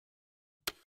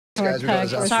guys. We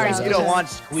got Sorry. Zaz. You don't want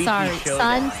squeaky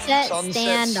showdown. Sunset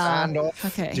standoff.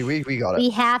 Okay. Dude, we got it. We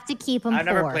have to keep him I've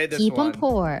never poor. played this Keep him one.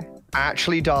 poor.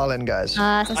 Actually, darling, guys.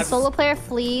 Solo player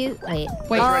flees. Wait.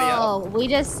 already Oh, we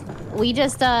just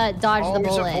dodged the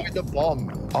bullet. Avoid the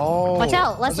bomb. Oh. Watch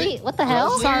out, Leslie. What the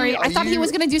hell? Leslie, Sorry, I thought he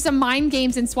was gonna do some mind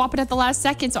games and swap it at the last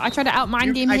second, so I tried to out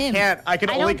mind game him. I can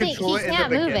only control it in the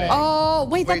beginning. Oh,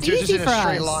 wait, that's easy for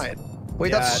us.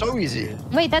 Wait, that's so easy.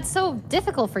 Wait, that's so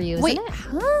difficult for you, isn't it?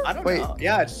 Huh? I don't know.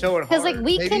 Yeah, it's so hard. Because like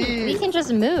we can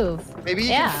just move. Maybe you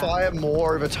can fire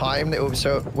more over time.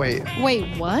 Wait.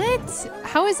 Wait, what?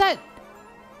 How is that?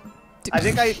 I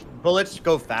think bullets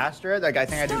go faster. Like I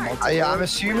think I do multiple. Yeah, I'm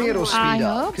assuming it'll speed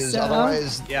up because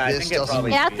otherwise this doesn't.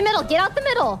 Get out the middle. Get out the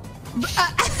middle.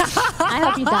 I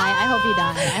hope you die. I hope you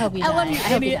die. I hope you die. I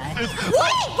hope you die.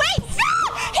 Wait,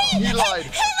 stop! He lied.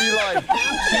 He lied.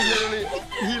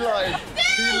 He lied.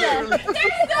 He literally.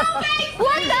 There's no way.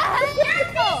 What the heck?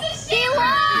 He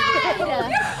lied.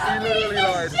 He literally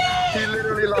lied. He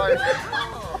literally lied.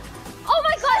 Oh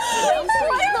my God!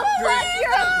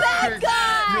 You're a bad guy.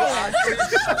 You're actually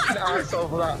such an asshole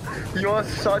for that. You're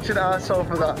such an asshole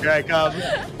for that. Here I come.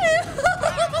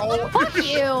 Fuck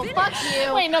you. Fuck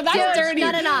you. Wait, no, that's dirty. No.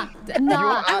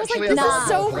 I was like, this is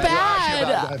so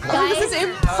bad. This is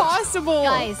impossible.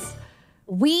 Guys,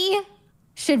 we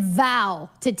should vow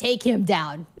to take him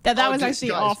down. That was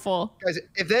actually awful. Guys,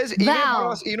 if there's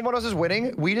even one of us is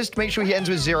winning, we just make sure he ends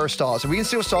with 0 stars. If we can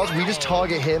steal stars, we just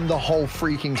target him the whole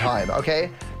freaking time,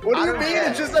 okay? What do you mean?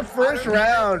 It's just the first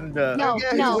round. No.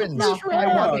 I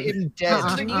want him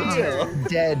dead.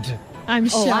 Dead. I'm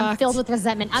shocked. I'm filled with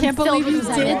resentment. Can't believe you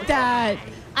did that.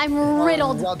 I'm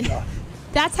riddled.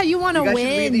 That's how you want to win. You guys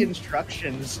should read the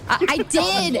instructions. I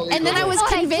did, and then I was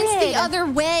convinced the other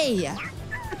way.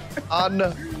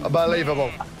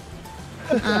 Unbelievable.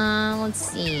 Let's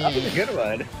see. That was a good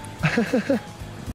one.